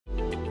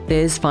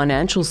There's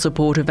financial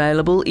support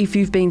available if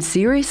you've been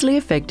seriously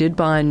affected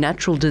by a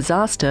natural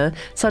disaster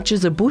such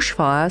as a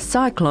bushfire,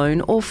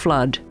 cyclone or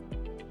flood.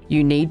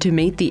 You need to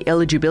meet the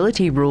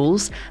eligibility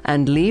rules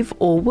and live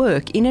or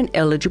work in an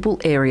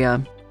eligible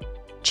area.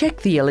 Check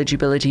the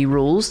eligibility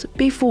rules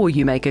before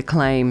you make a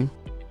claim.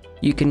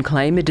 You can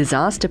claim a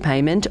disaster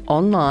payment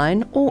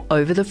online or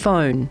over the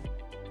phone.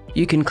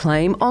 You can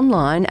claim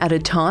online at a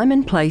time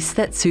and place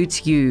that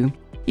suits you.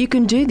 You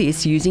can do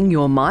this using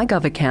your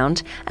myGov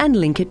account and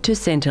link it to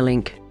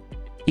Centrelink.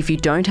 If you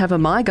don't have a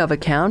myGov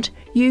account,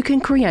 you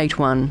can create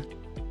one.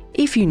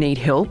 If you need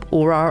help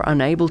or are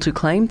unable to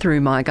claim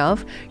through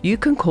myGov, you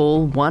can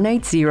call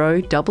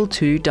 180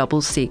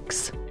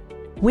 2266.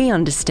 We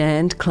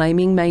understand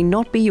claiming may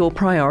not be your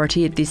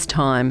priority at this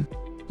time.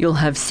 You'll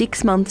have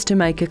 6 months to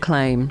make a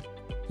claim.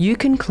 You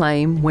can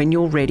claim when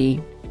you're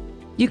ready.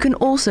 You can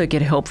also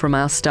get help from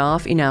our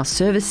staff in our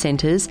service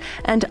centres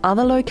and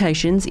other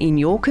locations in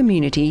your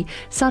community,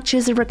 such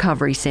as a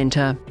recovery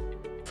centre.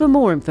 For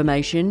more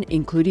information,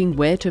 including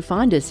where to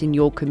find us in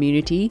your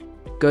community,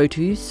 go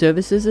to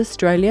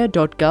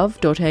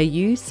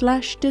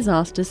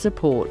servicesaustralia.gov.au/disaster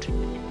support.